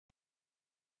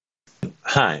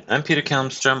Hi, I'm Peter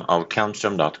Kalmstrom of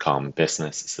kalmstrom.com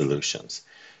Business Solutions.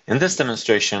 In this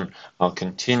demonstration, I'll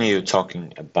continue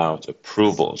talking about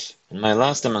approvals. In my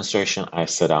last demonstration, I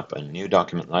set up a new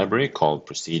document library called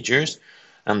Procedures,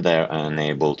 and there I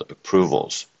enabled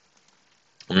approvals.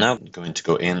 I'm now going to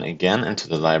go in again into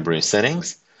the library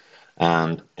settings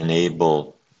and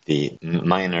enable the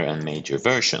minor and major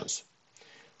versions.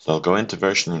 So I'll go into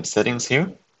versioning settings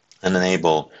here and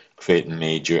enable create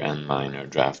major and minor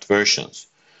draft versions.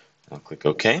 I'll click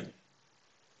OK.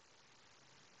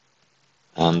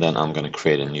 And then I'm going to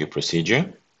create a new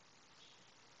procedure.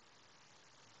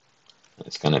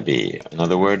 It's going to be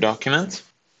another Word document.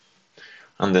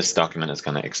 And this document is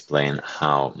going to explain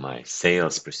how my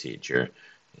sales procedure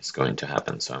is going to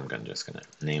happen. So I'm just going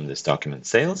to name this document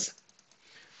Sales.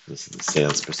 This is the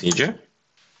sales procedure.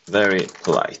 Very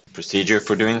polite procedure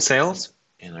for doing sales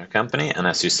in our company. And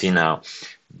as you see now,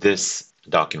 this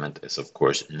document is of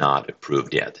course not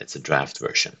approved yet. It's a draft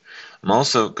version. I'm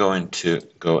also going to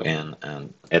go in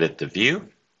and edit the view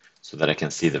so that I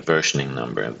can see the versioning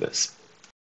number of this.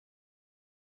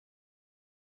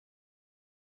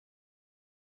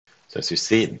 So as you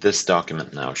see, this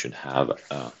document now should have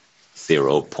a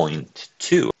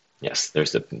 0.2. Yes,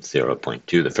 there's a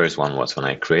 0.2. The first one was when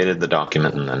I created the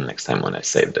document, and then next time when I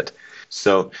saved it.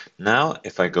 So now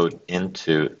if I go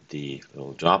into the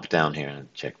little drop down here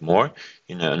and check more,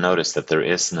 notice that there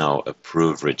is no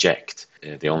approve reject.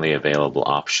 The only available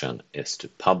option is to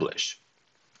publish.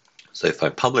 So if I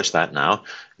publish that now,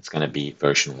 it's going to be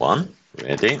version 1.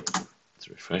 Ready? Let's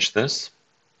refresh this.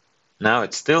 Now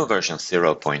it's still version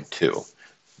 0.2.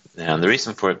 And the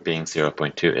reason for it being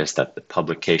 0.2 is that the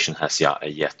publication has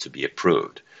yet to be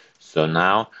approved. So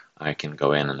now I can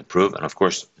go in and approve, and of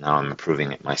course now I'm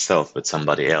approving it myself, but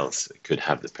somebody else could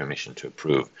have the permission to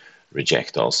approve,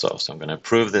 reject also. So I'm going to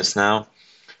approve this now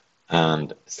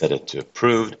and set it to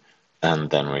approved,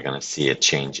 and then we're going to see it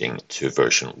changing to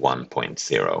version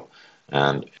 1.0.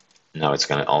 And now it's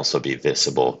going to also be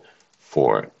visible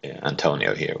for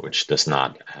Antonio here, which does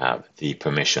not have the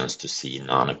permissions to see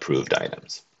non-approved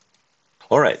items.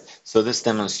 All right, so this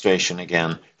demonstration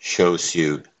again shows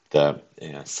you the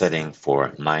setting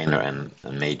for minor and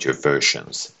major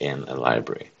versions in a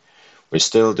library. We're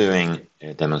still doing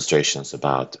demonstrations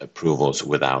about approvals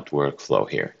without workflow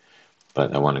here,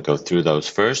 but I want to go through those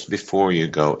first before you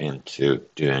go into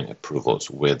doing approvals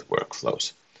with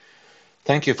workflows.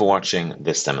 Thank you for watching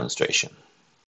this demonstration.